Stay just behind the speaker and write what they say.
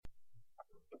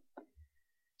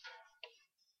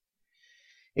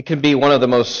It can be one of the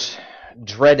most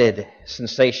dreaded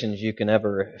sensations you can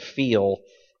ever feel,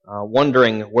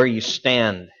 wondering where you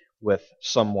stand with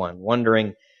someone,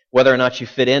 wondering whether or not you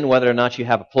fit in, whether or not you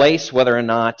have a place, whether or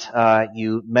not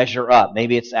you measure up.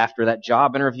 Maybe it's after that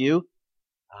job interview,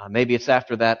 maybe it's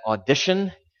after that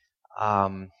audition,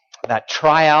 that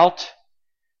tryout,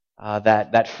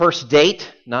 that first date,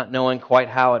 not knowing quite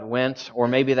how it went, or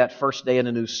maybe that first day in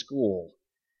a new school.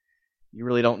 You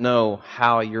really don't know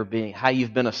how you've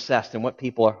been assessed and what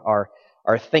people are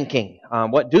thinking.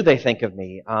 What do they think of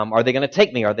me? Are they going to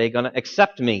take me? Are they going to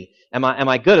accept me? Am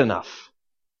I good enough?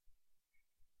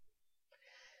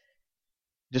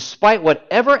 Despite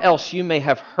whatever else you may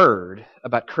have heard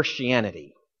about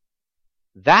Christianity,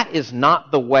 that is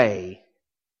not the way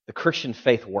the Christian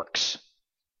faith works.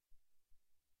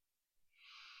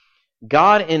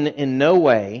 God in no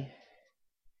way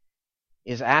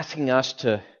is asking us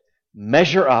to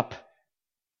measure up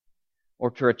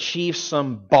or to achieve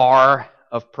some bar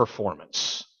of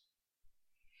performance.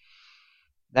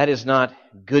 That is not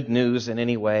good news in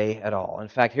any way at all. In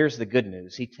fact, here's the good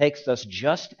news. He takes us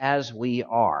just as we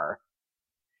are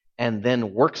and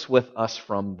then works with us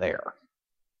from there.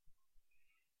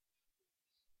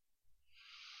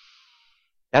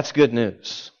 That's good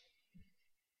news.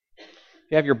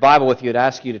 If you have your Bible with you, I'd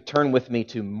ask you to turn with me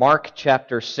to Mark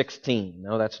chapter 16.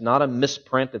 No, that's not a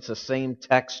misprint. It's the same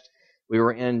text we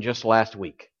were in just last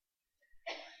week.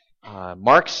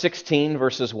 Mark 16,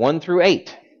 verses 1 through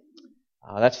 8.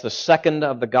 That's the second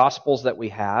of the Gospels that we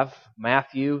have.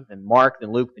 Matthew, and Mark,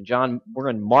 and Luke, and John. We're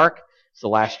in Mark. It's the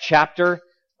last chapter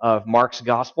of Mark's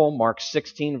Gospel. Mark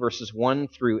 16, verses 1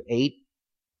 through 8.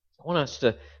 I want us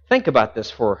to think about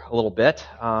this for a little bit.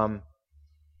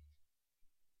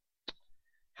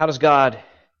 How does God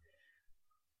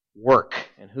work,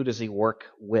 and who does He work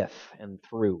with and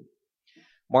through?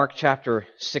 Mark chapter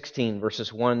 16,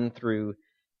 verses 1 through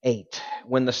 8.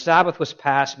 When the Sabbath was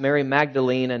past, Mary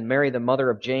Magdalene and Mary the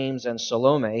mother of James and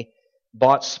Salome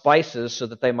bought spices so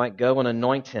that they might go and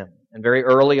anoint Him. And very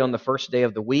early on the first day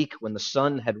of the week, when the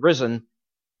sun had risen,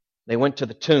 they went to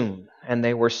the tomb, and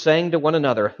they were saying to one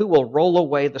another, "Who will roll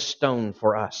away the stone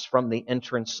for us from the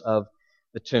entrance of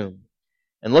the tomb?"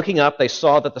 And looking up, they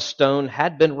saw that the stone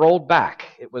had been rolled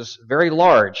back. It was very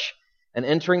large. And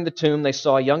entering the tomb, they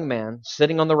saw a young man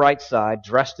sitting on the right side,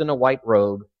 dressed in a white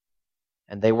robe,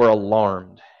 and they were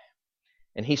alarmed.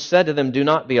 And he said to them, "Do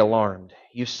not be alarmed.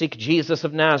 You seek Jesus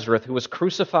of Nazareth, who was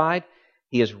crucified.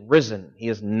 He is risen. He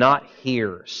is not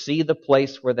here. See the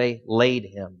place where they laid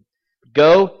Him.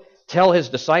 Go, tell His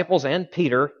disciples and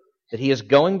Peter that He is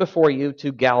going before you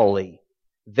to Galilee.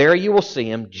 There you will see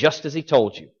Him, just as He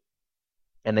told you."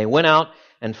 And they went out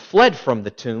and fled from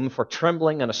the tomb, for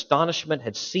trembling and astonishment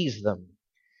had seized them.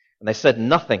 And they said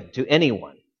nothing to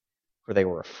anyone, for they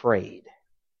were afraid.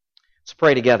 Let's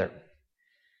pray together.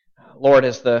 Lord,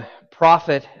 as the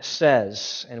prophet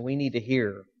says, and we need to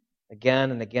hear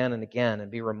again and again and again and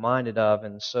be reminded of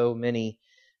in so many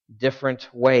different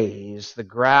ways, the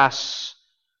grass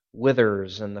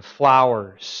withers and the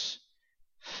flowers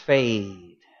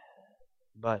fade,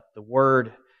 but the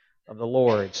word of the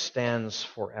Lord stands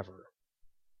forever.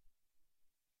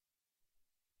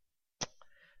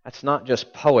 That's not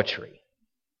just poetry.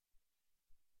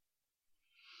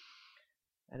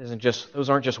 Those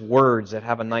aren't just words that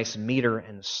have a nice meter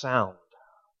and sound.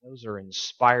 Those are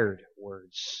inspired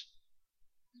words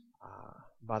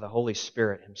by the Holy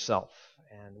Spirit Himself.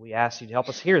 And we ask You to help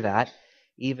us hear that,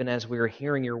 even as we are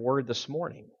hearing Your word this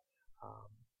morning.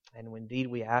 And indeed,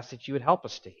 we ask that You would help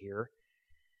us to hear,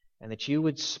 and that You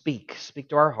would speak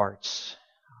to our hearts,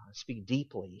 speak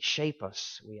deeply, shape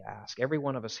us, we ask, every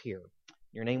one of us here.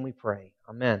 In Your name we pray.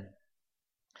 Amen.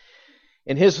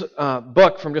 In his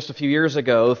book from just a few years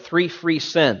ago, 3 Free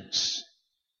Sins,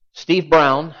 Steve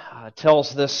Brown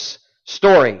tells this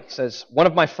story. He says, "One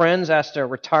of my friends asked a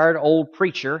retired old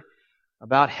preacher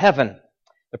about heaven.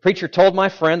 The preacher told my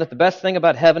friend that the best thing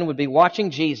about heaven would be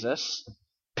watching Jesus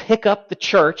pick up the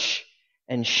church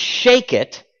and shake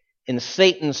it in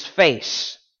Satan's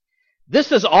face.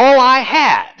 'This is all I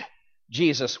had,'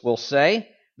 Jesus will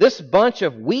say. 'This bunch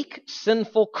of weak,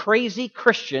 sinful, crazy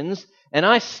Christians, and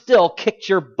I still kicked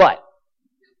your butt.'"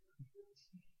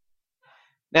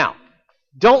 Now,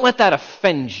 don't let that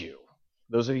offend you.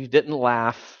 Those of you who didn't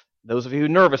laugh, those of you who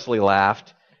nervously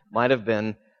laughed, might have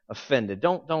been offended.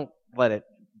 Don't let it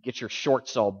get your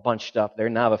shorts all bunched up there.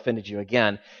 Now I've offended you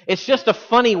again. It's just a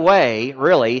funny way,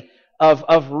 really,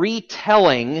 of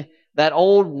retelling that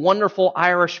old wonderful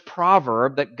Irish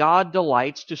proverb that God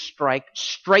delights to strike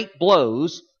straight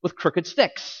blows with crooked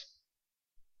sticks.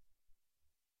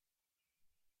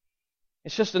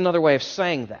 It's just another way of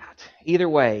saying that. Either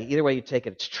way you take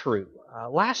it, it's true.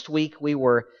 Last week we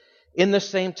were in the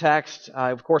same text,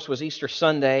 of course, was Easter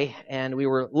Sunday, and we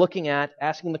were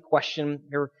asking the question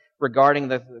here regarding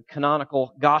the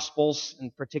canonical Gospels, in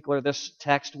particular this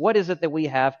text. What is it that we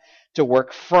have to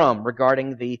work from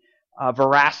regarding the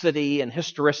veracity and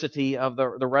historicity of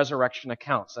the resurrection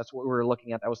accounts? That's what we were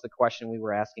looking at. That was the question we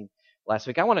were asking last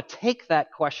week. I want to take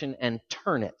that question and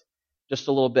turn it just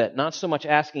a little bit. Not so much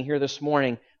asking here this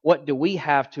morning, what do we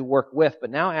have to work with, but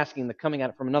now coming at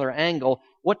it from another angle,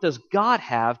 what does God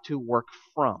have to work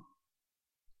from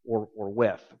or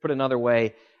with? Put another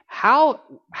way, how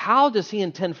does He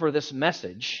intend for this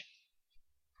message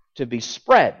to be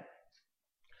spread?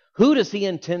 Who does He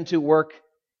intend to work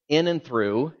in and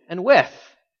through and with?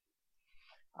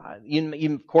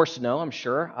 You of course know, I'm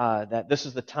sure, that this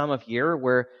is the time of year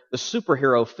where the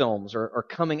superhero films are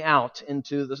coming out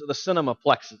into the cinema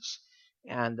plexes.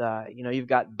 And, you've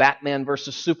got Batman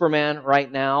versus Superman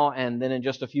right now, and then in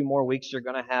just a few more weeks you're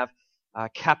going to have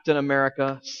Captain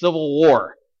America, Civil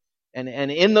War. And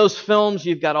in those films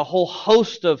you've got a whole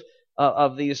host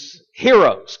of these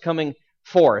heroes coming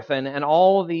forth, and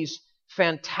all these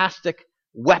fantastic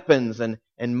weapons and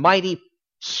mighty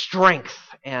strength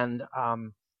and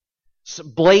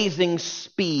blazing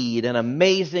speed and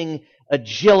amazing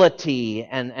agility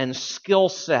and skill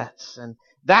sets. And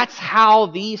that's how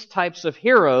these types of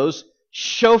heroes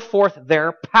show forth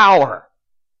their power.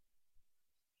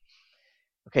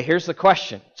 Okay, here's the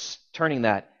question, turning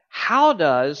that. How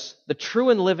does the true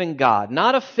and living God,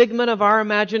 not a figment of our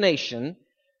imagination,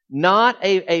 not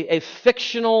a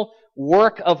fictional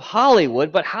work of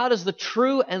Hollywood, but how does the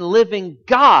true and living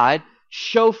God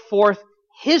show forth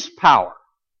His power?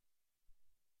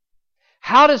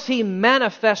 How does He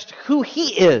manifest who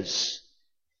He is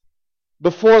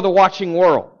before the watching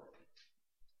world?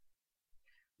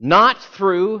 Not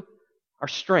through our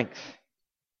strength,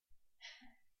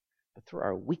 but through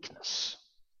our weakness.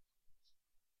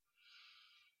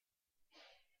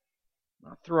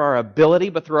 Not through our ability,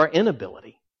 but through our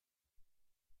inability.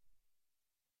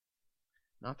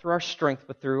 Not through our strength,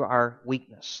 but through our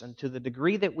weakness. And to the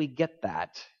degree that we get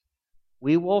that,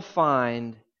 we will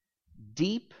find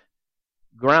deep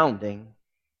grounding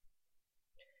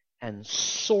and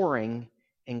soaring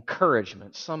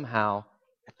encouragement somehow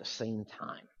at the same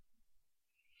time.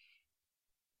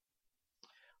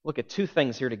 Look at two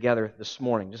things here together this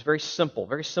morning. Just very simple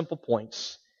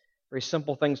points. Very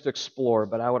simple things to explore,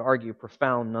 but I would argue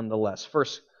profound nonetheless.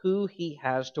 First, who He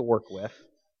has to work with,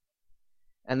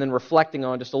 and then reflecting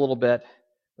on just a little bit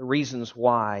the reasons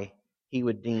why He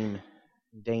would deign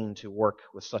to work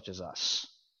with such as us.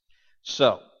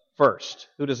 So, first,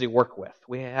 who does He work with?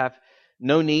 We have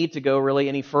no need to go really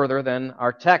any further than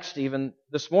our text even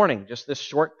this morning, just this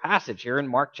short passage here in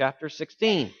Mark chapter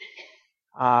 16.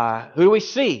 Who do we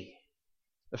see?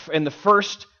 In the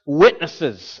first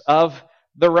witnesses of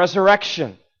the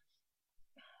resurrection.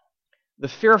 The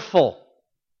fearful,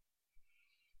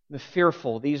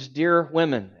 these dear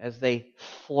women as they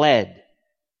fled,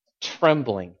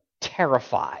 trembling,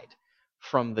 terrified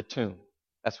from the tomb.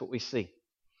 That's what we see.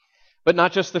 But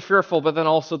not just the fearful, but then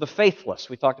also the faithless.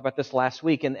 We talked about this last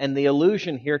week, and the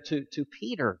allusion here to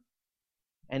Peter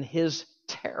and his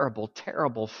terrible,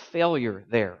 terrible failure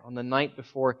there on the night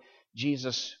before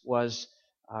Jesus was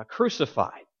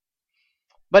crucified.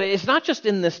 But it's not just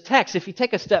in this text. If you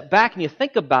take a step back and you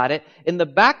think about it, in the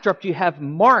backdrop you have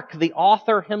Mark, the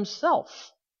author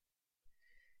himself.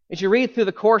 As you read through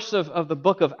the course of the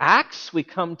book of Acts, we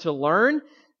come to learn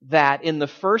that in the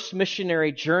first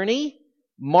missionary journey,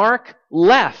 Mark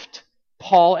left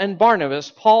Paul and Barnabas.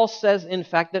 Paul says, in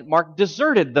fact, that Mark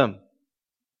deserted them.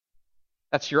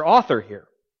 That's your author here.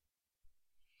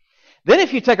 Then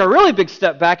if you take a really big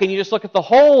step back and you just look at the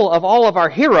whole of all of our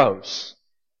heroes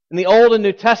in the Old and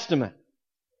New Testament,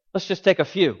 let's just take a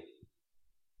few.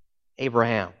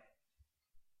 Abraham,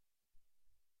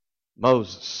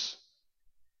 Moses,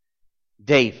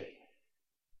 David.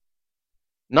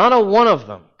 Not a one of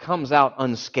them comes out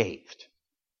unscathed.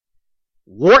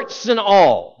 Warts and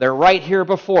all, they're right here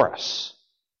before us.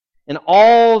 In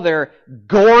all their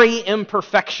gory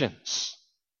imperfections.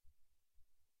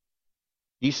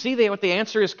 Do you see what the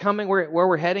answer is coming, where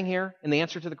we're heading here? In the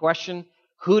answer to the question,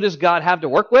 who does God have to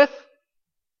work with?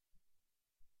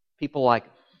 People like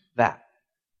that.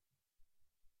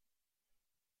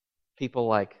 People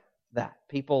like that.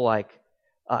 People like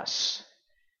us.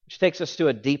 Which takes us to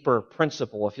a deeper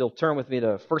principle. If you'll turn with me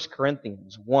to 1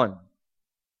 Corinthians 1.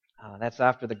 That's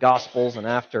after the Gospels, and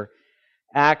after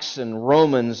Acts and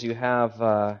Romans, you have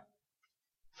 1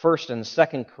 and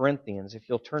 2 Corinthians. If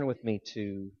you'll turn with me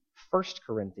to 1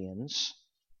 Corinthians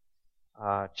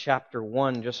chapter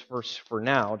 1, just verse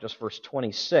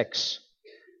 26.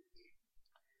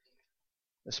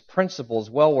 This principle is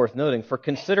well worth noting. For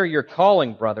consider your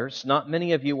calling, brothers. Not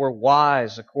many of you were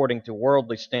wise according to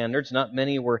worldly standards. Not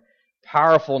many were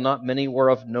powerful. Not many were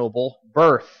of noble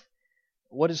birth.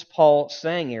 What is Paul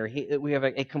saying here? We have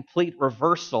a complete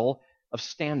reversal of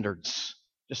standards,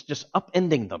 just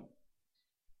upending them.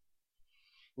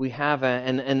 We have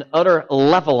an utter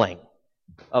leveling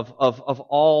of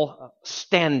all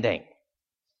standing,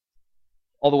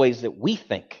 all the ways that we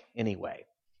think, anyway.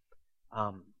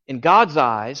 In God's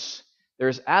eyes, there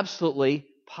is absolutely,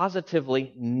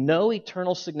 positively no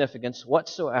eternal significance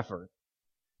whatsoever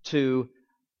to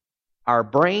our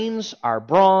brains, our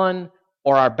brawn,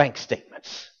 or our bank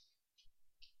statements.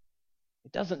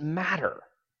 It doesn't matter.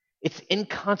 It's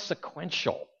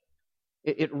inconsequential.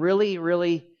 It really,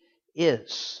 really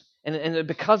is. And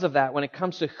because of that, when it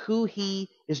comes to who He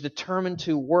is determined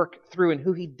to work through and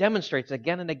who He demonstrates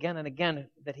again and again and again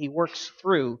that He works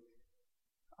through,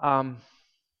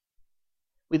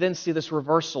 we then see this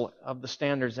reversal of the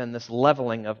standards and this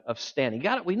leveling of standing.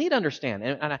 We need to understand,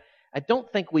 and I don't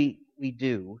think we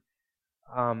do.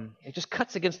 It just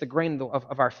cuts against the grain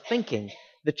of our thinking.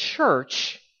 The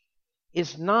church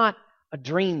is not a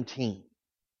dream team.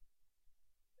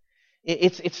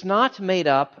 It's not made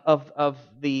up of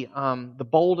the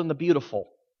bold and the beautiful.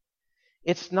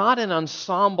 It's not an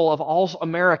ensemble of all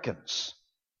Americans.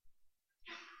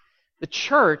 The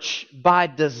church, by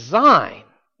design,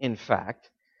 in fact,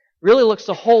 really looks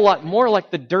a whole lot more like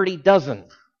the Dirty Dozen.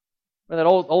 Remember that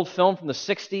old film from the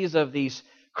 60s of these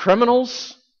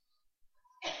criminals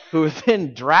who were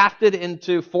then drafted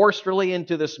forcefully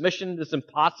into this mission, this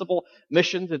impossible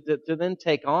mission to then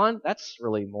take on? That's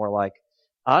really more like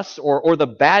us. Or the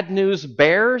Bad News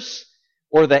Bears,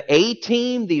 or the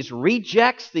A-Team, these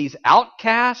rejects, these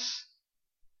outcasts.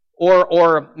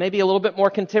 Or maybe a little bit more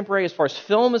contemporary as far as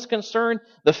film is concerned,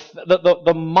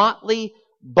 the motley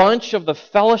bunch of the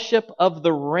Fellowship of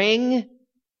the Ring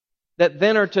that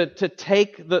then are to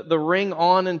take the ring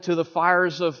on into the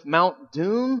fires of Mount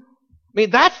Doom. I mean,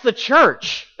 that's the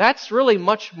church. That's really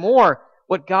much more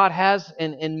what God has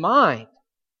in mind.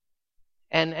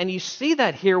 And you see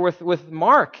that here with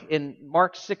Mark in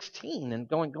Mark 16 and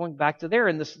going back to there,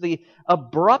 and the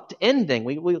abrupt ending.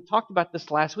 We talked about this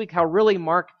last week, how really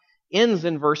Mark ends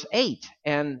in verse 8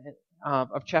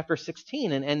 of chapter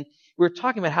 16, and we were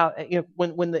talking about how,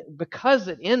 because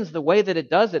it ends the way that it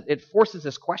does, it forces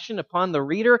this question upon the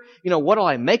reader. What will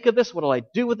I make of this? What will I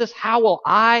do with this? How will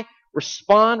I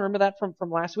respond? Remember that from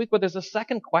last week? But there's a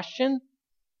second question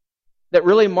that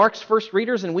really Mark's first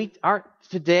readers and we are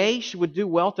today would do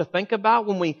well to think about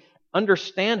when we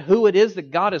understand who it is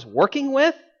that God is working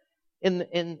with.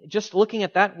 In just looking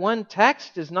at that one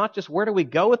text is not just where do we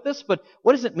go with this, but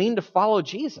what does it mean to follow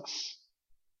Jesus?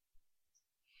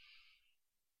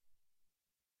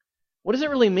 What does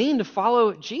it really mean to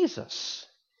follow Jesus?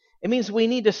 It means we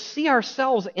need to see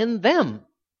ourselves in them.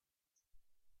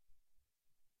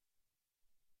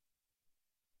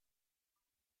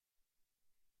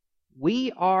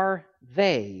 We are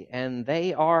they, and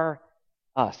they are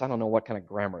us. I don't know what kind of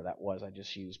grammar that was I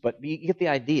just used, but you get the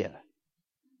idea.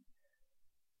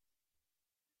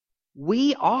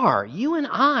 We are, you and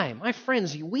I, my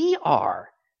friends, we are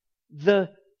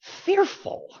the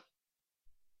fearful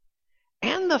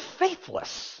and the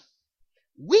faithless.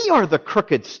 We are the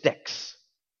crooked sticks.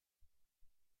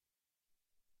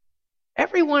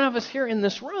 Every one of us here in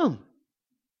this room.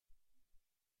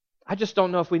 I just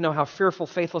don't know if we know how fearful,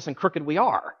 faithless, and crooked we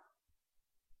are.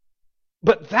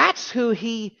 But that's who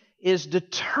He is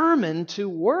determined to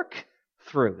work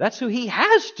through. That's who He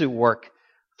has to work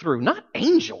through. Not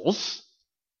angels.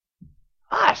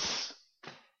 Us.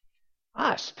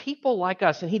 Us. People like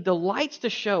us. And He delights to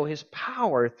show His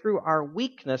power through our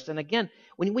weakness. And again,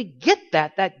 when we get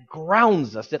that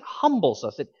grounds us. It humbles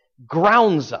us. It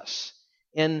grounds us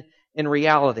in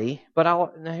reality. But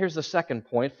now here's the second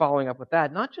point, following up with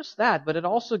that. Not just that, but it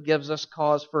also gives us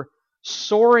cause for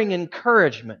soaring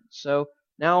encouragement. So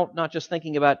now, not just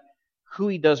thinking about who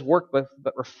He does work with,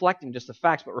 but reflecting just the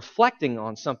facts, but reflecting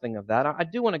on something of that. I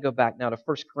do want to go back now to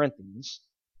 1 Corinthians.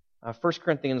 1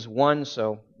 Corinthians 1,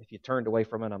 so if you turned away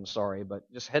from it, I'm sorry, but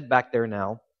just head back there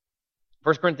now.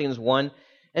 1 Corinthians 1,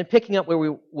 and picking up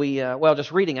where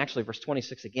just reading actually verse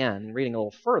 26 again, and reading a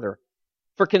little further.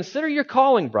 For consider your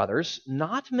calling, brothers.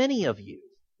 Not many of you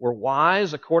were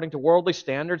wise according to worldly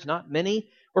standards. Not many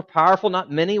were powerful. Not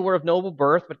many were of noble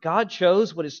birth. But God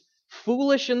chose what is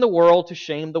foolish in the world to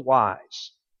shame the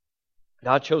wise.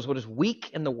 God chose what is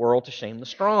weak in the world to shame the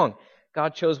strong.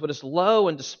 God chose what is low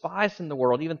and despised in the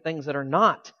world, even things that are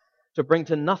not, to bring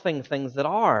to nothing things that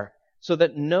are, so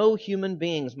that no human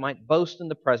beings might boast in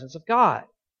the presence of God.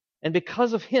 And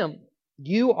because of Him,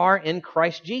 you are in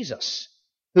Christ Jesus,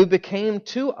 who became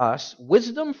to us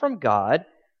wisdom from God,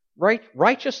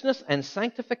 righteousness and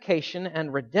sanctification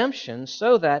and redemption,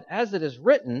 so that, as it is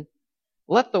written,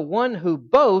 let the one who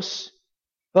boasts,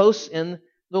 boast in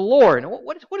the Lord. Now,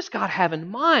 what does God have in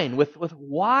mind with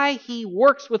why He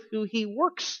works with who He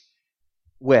works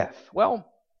with? Well,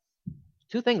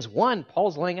 two things. One,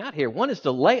 Paul's laying out here. One is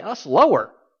to lay us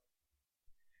lower.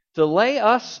 To lay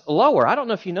us lower. I don't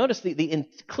know if you notice the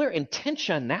clear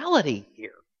intentionality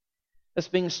here that's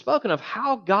being spoken of,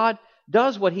 how God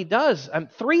does what He does.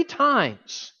 3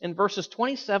 times in verses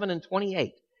 27 and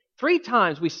 28. 3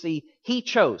 times we see He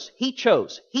chose, He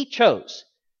chose, He chose.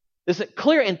 There's a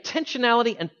clear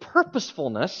intentionality and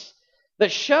purposefulness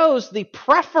that shows the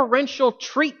preferential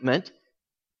treatment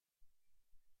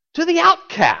to the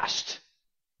outcast,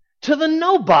 to the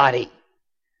nobody,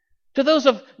 to those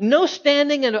of no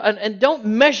standing and don't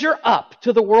measure up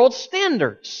to the world's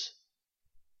standards.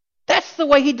 That's the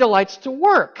way He delights to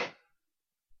work.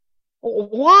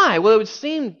 Why? Well, it would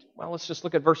seem, let's just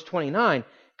look at verse 29,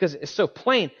 because it's so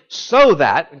plain, so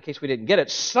that, in case we didn't get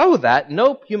it, so that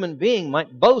no human being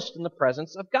might boast in the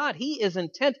presence of God. He is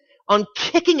intent on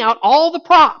kicking out all the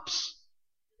props,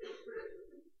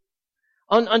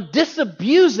 on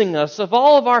disabusing us of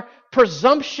all of our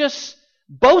presumptuous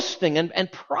boasting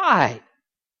and pride.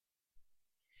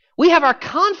 We have our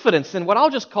confidence in what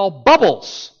I'll just call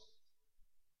bubbles.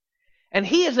 And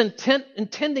He is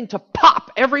intending to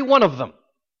pop every one of them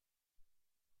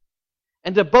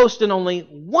and to boast in only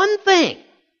one thing,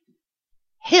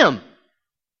 Him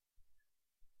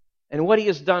and what He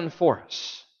has done for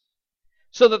us.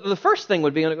 So that the first thing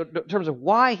would be, in terms of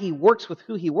why He works with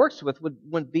who He works with,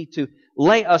 would be to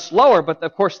lay us lower. But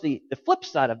of course, the flip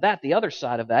side of that, the other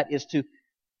side of that, is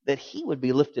that He would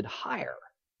be lifted higher,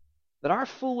 that our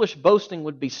foolish boasting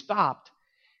would be stopped,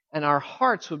 and our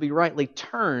hearts would be rightly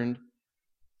turned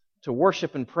to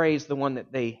worship and praise the one that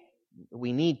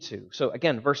we need to. So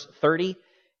again, verse 30,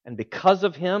 and because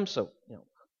of Him, so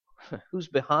who's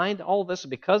behind all this?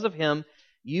 Because of Him,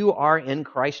 you are in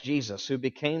Christ Jesus, who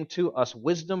became to us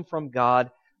wisdom from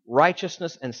God,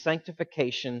 righteousness and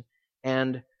sanctification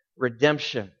and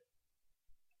redemption.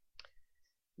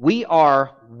 We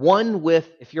are one with,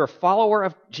 if you're a follower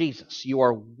of Jesus, you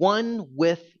are one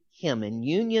with Him, in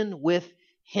union with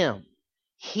Him.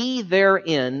 He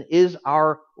therein is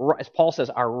our, as Paul says,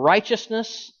 our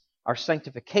righteousness, our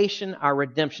sanctification, our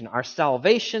redemption. Our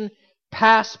salvation,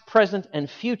 past, present, and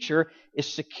future, is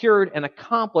secured and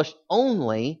accomplished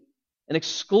only and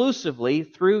exclusively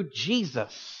through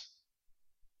Jesus.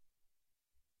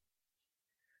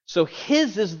 So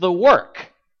His is the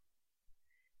work.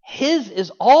 His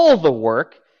is all the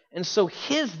work, and so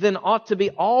His then ought to be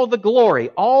all the glory,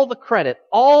 all the credit,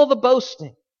 all the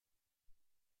boasting.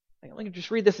 Let me just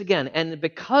read this again. And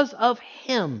because of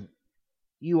Him,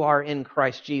 you are in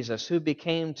Christ Jesus, who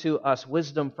became to us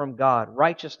wisdom from God,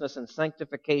 righteousness and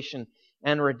sanctification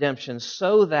and redemption,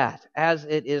 so that, as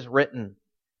it is written,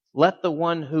 let the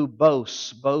one who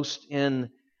boasts boast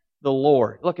in the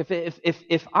Lord. Look,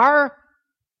 if our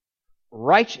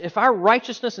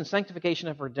righteousness and sanctification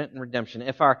and redemption,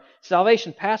 if our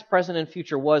salvation, past, present, and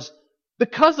future, was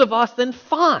because of us, then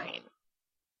fine.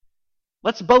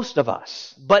 Let's boast of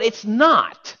us. But it's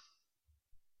not.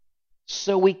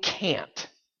 So we can't.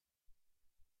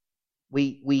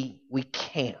 We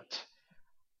can't.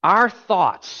 Our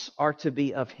thoughts are to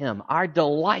be of Him. Our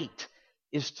delight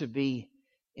is to be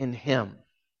in Him.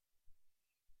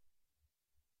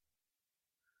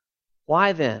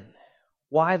 Why then?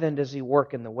 Why then does He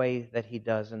work in the way that He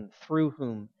does and through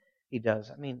whom He does?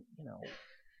 I mean,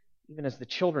 even as the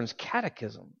Children's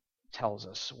Catechism tells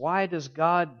us, why does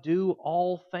God do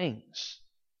all things?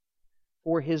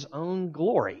 For His own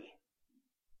glory.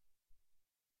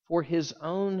 For His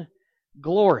own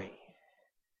glory.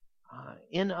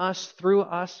 In us, through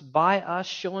us, by us,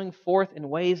 showing forth in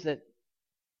ways that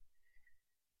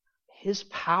His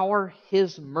power,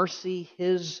 His mercy,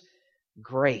 His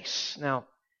grace. Now,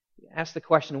 ask the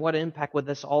question, what impact would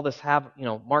all this have,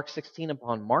 Mark 16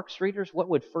 upon Mark's readers? What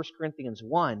would 1 Corinthians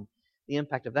 1, the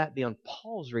impact of that be on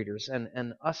Paul's readers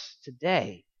and us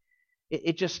today?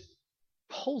 It just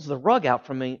pulls the rug out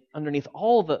from underneath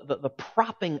all the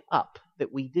propping up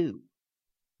that we do.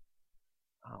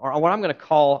 Or what I'm going to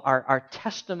call our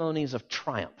testimonies of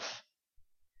triumph.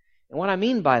 And what I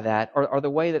mean by that are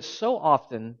the way that so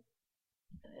often,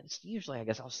 and it's usually, I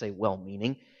guess I'll say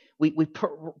well-meaning, we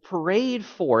parade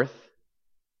forth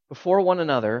before one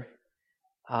another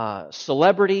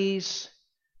celebrities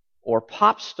or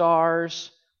pop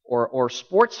stars or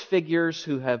sports figures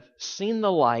who have seen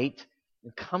the light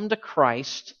and come to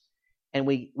Christ, and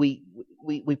we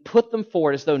put them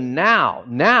forward as though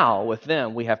now with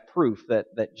them we have proof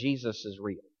that Jesus is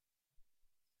real.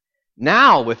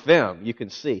 Now with them you can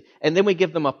see. And then we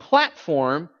give them a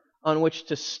platform on which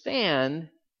to stand,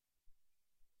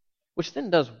 which then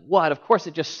does what? Of course,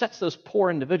 it just sets those poor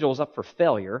individuals up for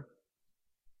failure.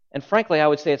 And frankly, I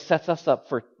would say it sets us up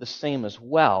for the same as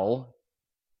well,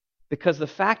 because the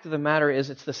fact of the matter is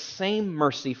it's the same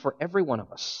mercy for every one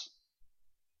of us.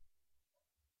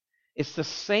 It's the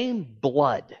same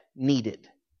blood needed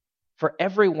for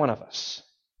every one of us.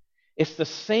 It's the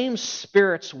same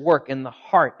Spirit's work in the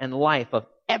heart and life of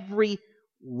every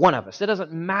one of us. It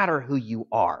doesn't matter who you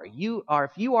are.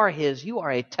 If you are His, you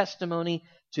are a testimony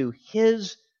to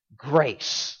His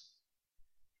grace.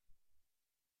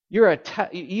 You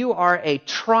are a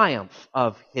triumph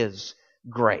of His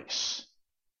grace.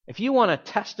 If you want a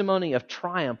testimony of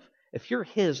triumph, if you're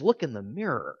His, look in the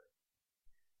mirror.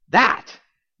 That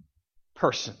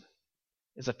person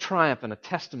is a triumph and a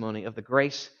testimony of the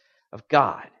grace of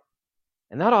God.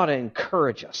 And that ought to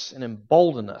encourage us and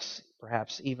embolden us,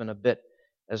 perhaps even a bit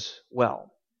as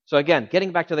well. So again,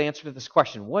 getting back to the answer to this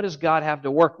question, what does God have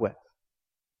to work with?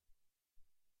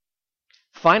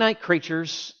 Finite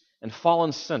creatures and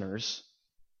fallen sinners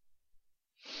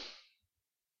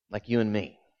like you and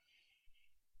me.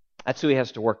 That's who He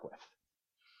has to work with.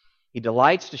 He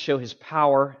delights to show His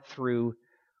power through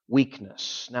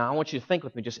weakness. Now, I want you to think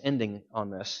with me, just ending on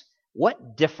this.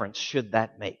 What difference should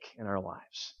that make in our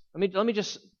lives? Let me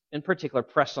just, in particular,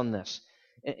 press on this.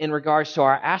 In regards to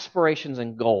our aspirations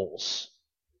and goals,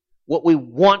 what we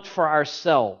want for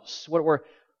ourselves, what we're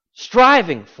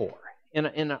striving for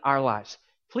in our lives.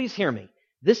 Please hear me.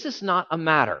 This is not a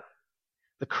matter.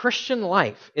 The Christian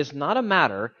life is not a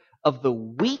matter of the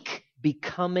weak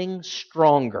becoming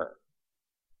stronger.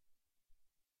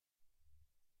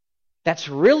 That's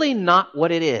really not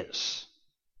what it is.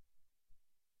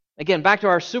 Again, back to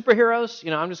our superheroes.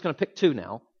 I'm just going to pick two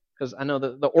now, because I know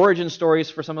the origin stories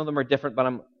for some of them are different, but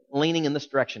I'm leaning in this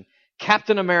direction.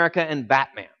 Captain America and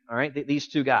Batman, all right? These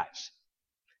two guys.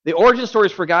 The origin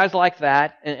stories for guys like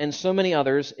that and so many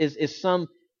others is some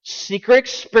secret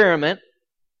experiment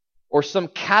or some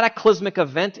cataclysmic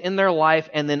event in their life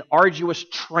and then arduous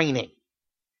training.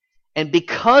 And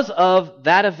because of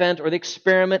that event or the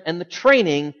experiment and the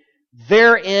training,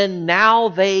 therein now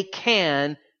they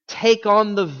can take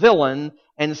on the villain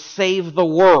and save the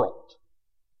world.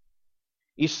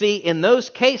 You see, in those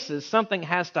cases, something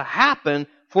has to happen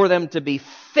for them to be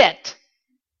fit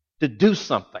to do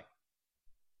something.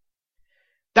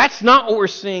 That's not what we're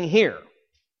seeing here.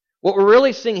 What we're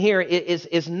really seeing here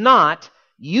is not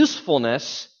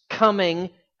usefulness coming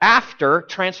after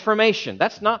transformation.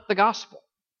 That's not the gospel.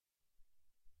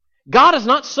 God is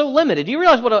not so limited. Do you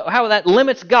realize how that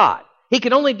limits God? He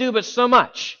can only do but so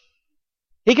much.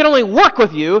 He can only work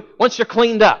with you once you're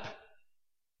cleaned up,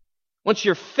 once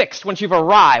you're fixed, once you've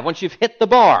arrived, once you've hit the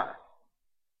bar.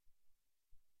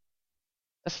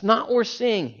 That's not what we're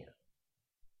seeing here.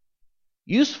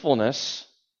 Usefulness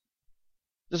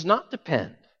does not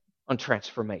depend on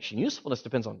transformation. Usefulness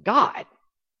depends on God.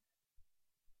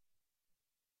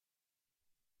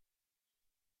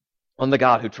 On the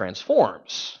God who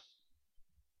transforms.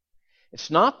 It's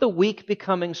not the weak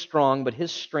becoming strong, but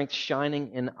His strength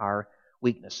shining in our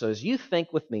weakness. So as you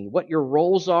think with me what your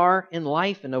roles are in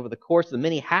life and over the course of the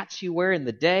many hats you wear in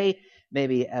the day,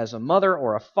 maybe as a mother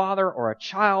or a father or a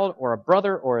child or a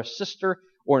brother or a sister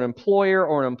or an employer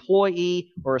or an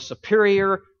employee or a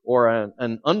superior or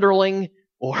an underling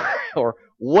or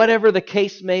whatever the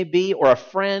case may be, or a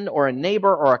friend or a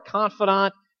neighbor or a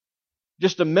confidant,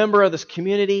 just a member of this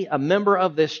community, a member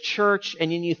of this church,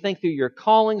 and then you think through your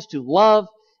callings to love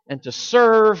and to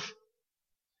serve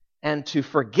and to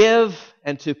forgive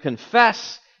and to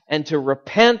confess and to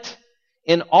repent.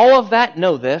 In all of that,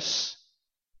 know this,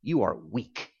 you are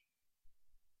weak.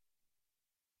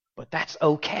 But that's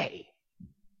okay,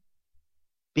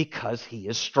 because He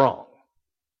is strong.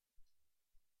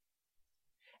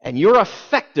 And your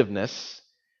effectiveness,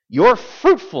 your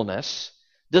fruitfulness,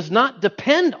 does not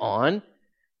depend on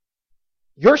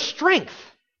your strength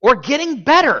or getting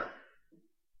better.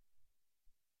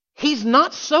 He's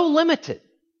not so limited.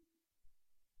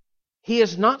 He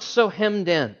is not so hemmed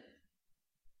in.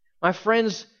 My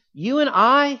friends, you and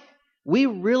I, we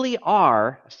really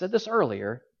are, I said this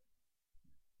earlier,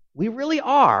 we really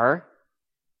are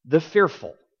the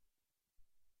fearful.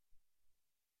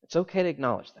 It's okay to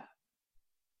acknowledge that.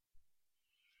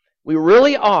 We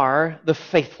really are the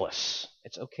faithless.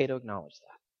 It's okay to acknowledge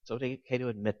that. It's okay to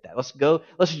admit that.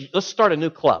 Let's start a new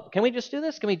club. Can we just do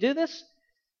this? Can we do this?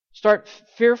 Start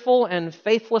Fearful and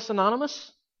Faithless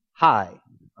Anonymous? Hi,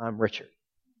 I'm Richard.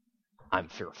 I'm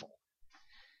fearful.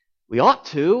 We ought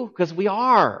to, because we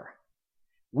are.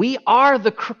 We are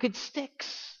the crooked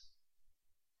sticks.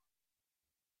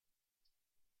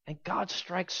 And God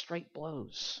strikes straight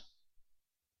blows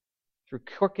through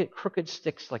crooked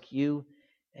sticks like you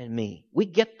and me. We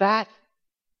get that.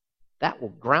 That will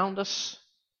ground us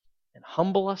and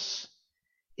humble us.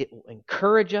 It will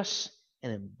encourage us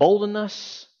and embolden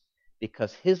us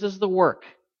because His is the work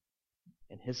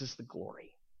and His is the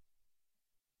glory.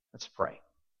 Let's pray.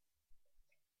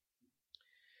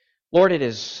 Lord, it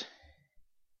is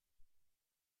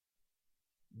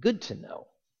good to know.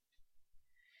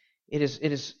 It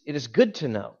is good to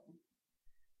know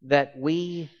that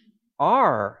we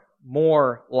are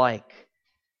more like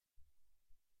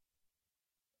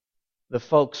the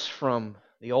folks from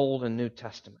the Old and New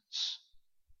Testaments.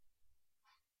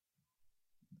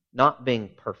 Not being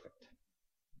perfect.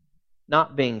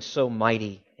 Not being so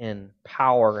mighty in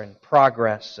power and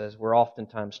progress as we're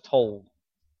oftentimes told.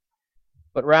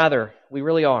 But rather, we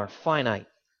really are finite,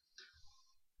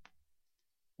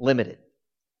 limited.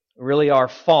 We really are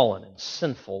fallen and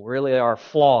sinful. We really are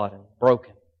flawed and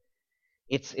broken.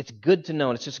 It's good to know,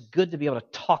 and it's just good to be able to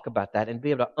talk about that and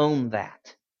be able to own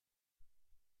that.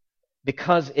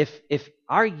 Because if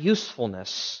our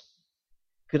usefulness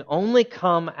could only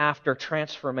come after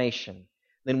transformation,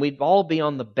 then we'd all be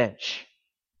on the bench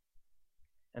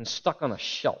and stuck on a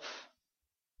shelf.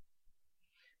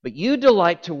 But you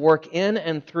delight to work in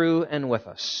and through and with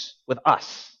us. With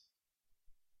us.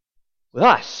 With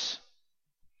us.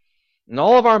 In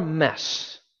all of our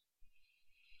mess.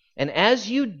 And as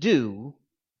you do,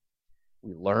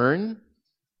 we learn,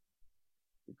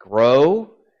 we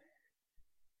grow,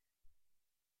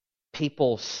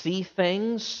 people see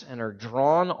things and are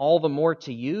drawn all the more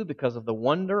to you because of the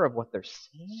wonder of what they're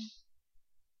seeing.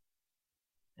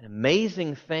 And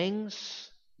amazing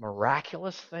things,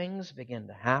 miraculous things begin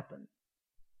to happen.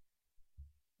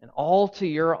 And all to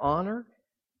your honor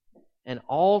and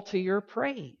all to your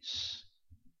praise.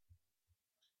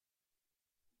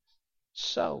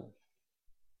 So,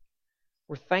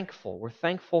 we're thankful. We're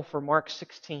thankful for Mark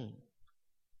 16.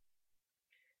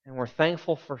 And we're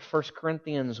thankful for 1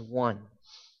 Corinthians 1.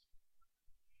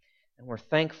 And we're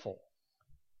thankful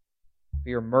for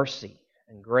your mercy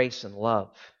and grace and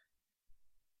love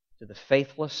to the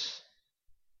faithless,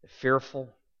 the fearful,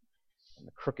 and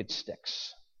the crooked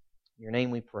sticks. In your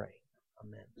name we pray.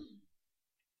 Amen.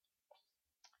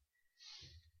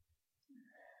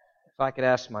 If I could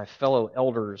ask my fellow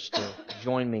elders to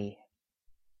join me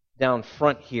down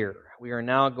front here. We are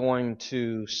now going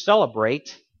to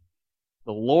celebrate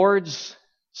the Lord's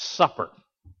Supper.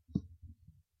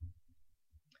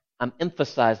 I'm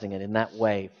emphasizing it in that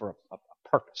way for a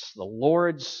purpose. The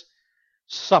Lord's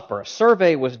Supper. A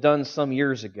survey was done some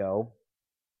years ago.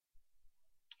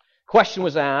 Question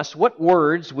was asked, what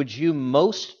words would you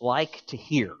most like to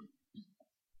hear?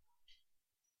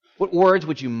 What words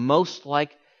would you most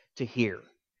like to hear?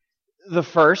 The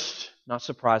first, not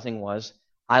surprising, was,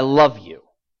 I love you.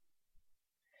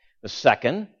 The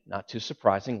second, not too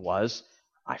surprising, was,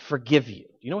 I forgive you.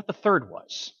 Do you know what the third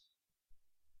was?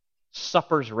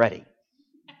 Supper's ready.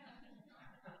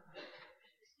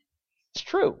 It's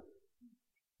true.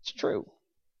 It's true.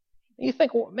 And you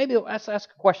think, well, maybe let's ask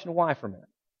a question, why for a minute?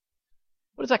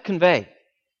 What does that convey?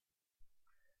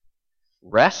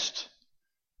 Rest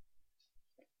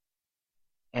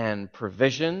and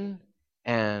provision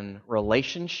and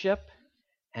relationship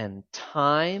and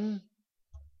time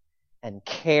and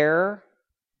care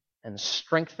and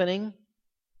strengthening.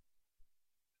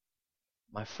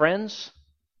 My friends,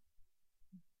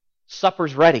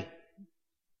 supper's ready.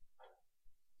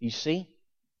 You see?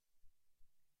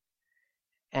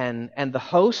 And the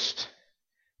host,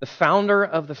 the founder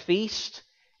of the feast,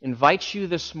 invites you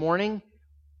this morning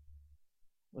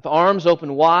with arms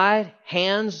open wide,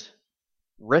 hands,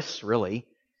 wrists really,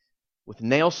 with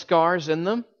nail scars in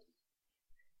them.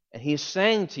 And he's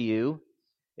saying to you,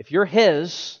 if you're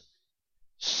his,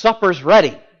 supper's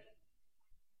ready.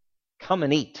 Come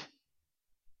and eat.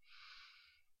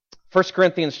 1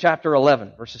 Corinthians chapter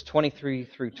 11, verses 23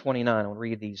 through 29. I'll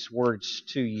read these words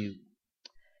to you.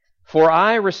 For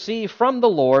I received from the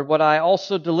Lord what I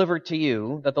also delivered to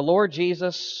you, that the Lord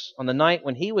Jesus, on the night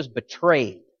when he was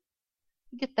betrayed.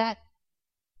 You get that?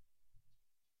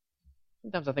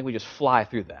 Sometimes I think we just fly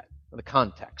through that, for the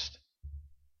context.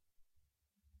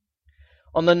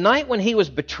 On the night when he was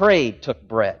betrayed, took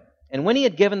bread, and when he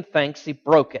had given thanks, he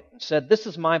broke it and said, This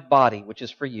is my body, which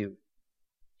is for you.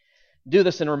 Do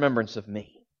this in remembrance of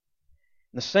me.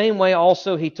 In the same way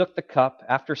also he took the cup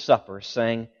after supper,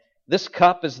 saying, This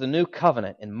cup is the new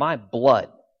covenant in my blood.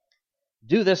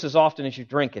 Do this as often as you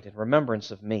drink it in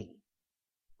remembrance of me.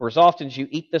 For as often as you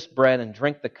eat this bread and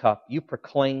drink the cup, you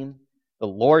proclaim the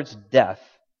Lord's death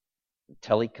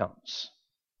until he comes.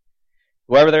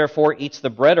 Whoever therefore eats the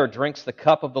bread or drinks the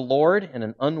cup of the Lord in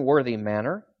an unworthy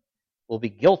manner will be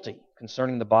guilty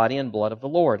concerning the body and blood of the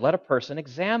Lord. Let a person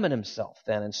examine himself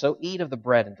then, and so eat of the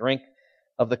bread and drink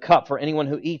of the cup. For anyone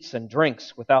who eats and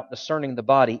drinks without discerning the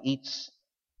body eats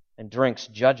and drinks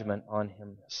judgment on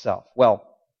himself. Well,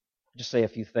 just say a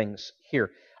few things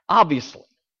here. Obviously,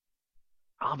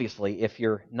 if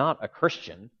you're not a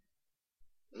Christian,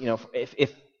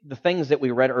 if the things that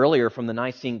we read earlier from the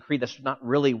Nicene Creed, that's not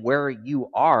really where you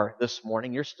are this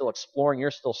morning. You're still exploring,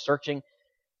 you're still searching.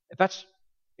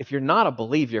 If you're not a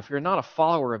believer, if you're not a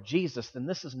follower of Jesus, then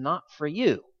this is not for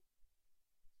you.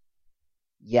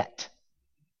 Yet.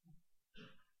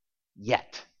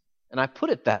 And I put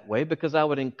it that way because I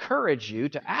would encourage you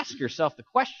to ask yourself the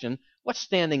question, what's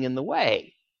standing in the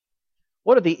way?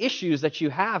 What are the issues that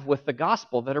you have with the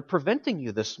gospel that are preventing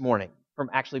you this morning from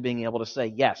actually being able to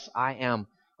say, yes, I am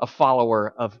a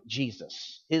follower of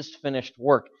Jesus. His finished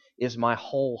work is my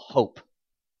whole hope.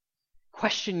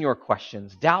 Question your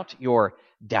questions. Doubt your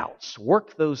doubts.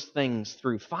 Work those things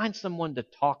through. Find someone to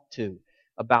talk to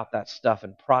about that stuff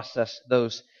and process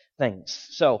those things.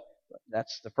 So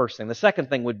that's the first thing. The second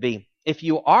thing would be, if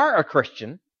you are a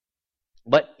Christian,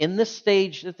 but in this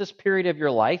stage, at this period of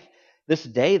your life, this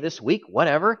day, this week,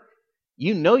 whatever,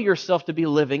 you know yourself to be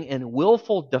living in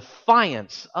willful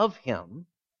defiance of Him,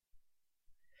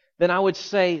 then I would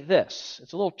say this.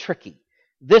 It's a little tricky.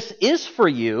 This is for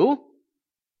you,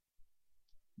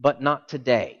 but not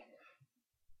today.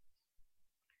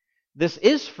 This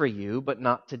is for you, but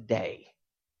not today.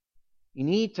 You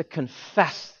need to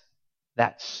confess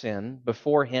that sin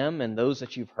before Him and those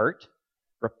that you've hurt.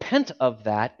 Repent of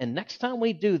that, and next time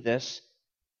we do this,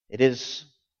 it is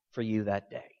for you that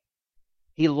day.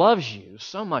 He loves you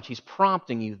so much, He's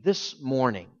prompting you this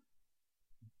morning.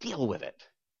 Deal with it.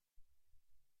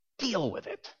 Deal with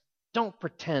it. Don't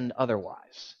pretend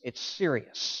otherwise. It's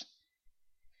serious.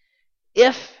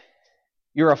 If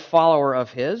you're a follower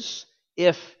of His,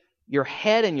 if your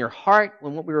head and your heart,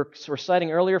 when what we were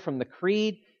reciting earlier from the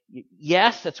Creed,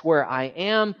 yes, that's where I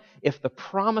am. If the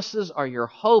promises are your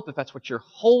hope, if that's what you're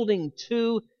holding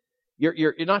to,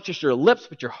 you're not just your lips,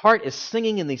 but your heart is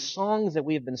singing in these songs that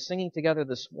we have been singing together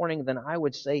this morning, then I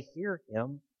would say, hear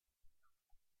Him.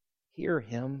 Hear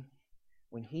Him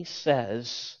when He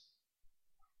says,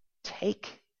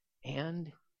 take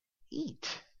and eat.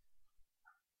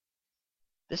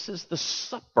 This is the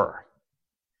supper.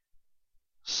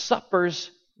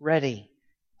 Supper's ready.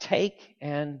 Take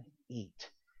and eat.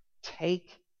 Take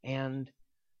and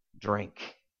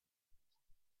drink.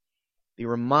 Be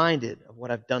reminded of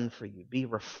what I've done for you. Be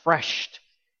refreshed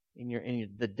in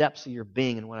the depths of your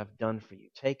being and what I've done for you.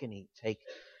 Take and eat. Take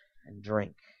and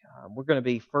drink. We're going to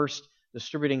be first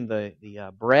distributing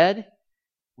the bread.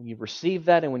 When you receive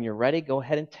that and when you're ready, go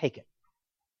ahead and take it.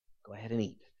 Go ahead and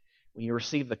eat. When you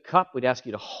receive the cup, we'd ask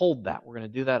you to hold that. We're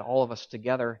going to do that, all of us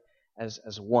together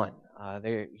as one.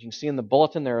 There, you can see in the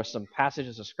bulletin there are some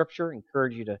passages of Scripture. I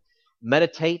encourage you to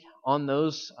meditate on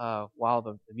those while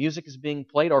the music is being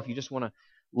played, or if you just want to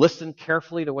listen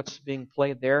carefully to what's being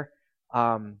played there,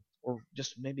 or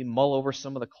just maybe mull over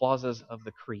some of the clauses of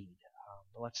the Creed.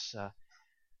 Let's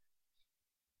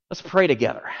pray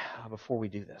together before we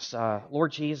do this.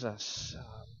 Lord Jesus,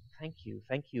 thank you.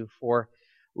 Thank you for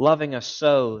loving us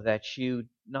so that you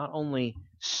not only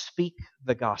speak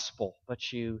the gospel,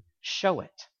 but you show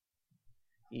it.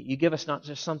 You give us not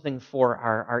just something for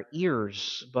our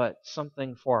ears, but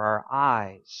something for our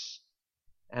eyes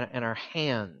and our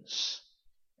hands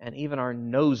and even our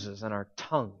noses and our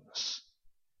tongues.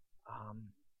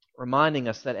 Reminding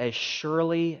us that as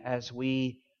surely as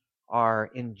we are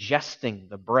ingesting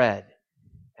the bread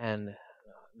and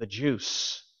the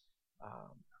juice,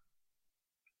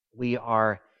 we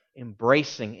are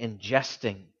embracing,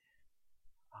 ingesting,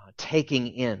 taking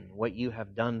in what you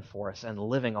have done for us and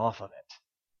living off of it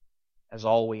as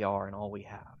all we are and all we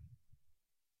have.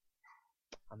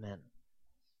 Amen.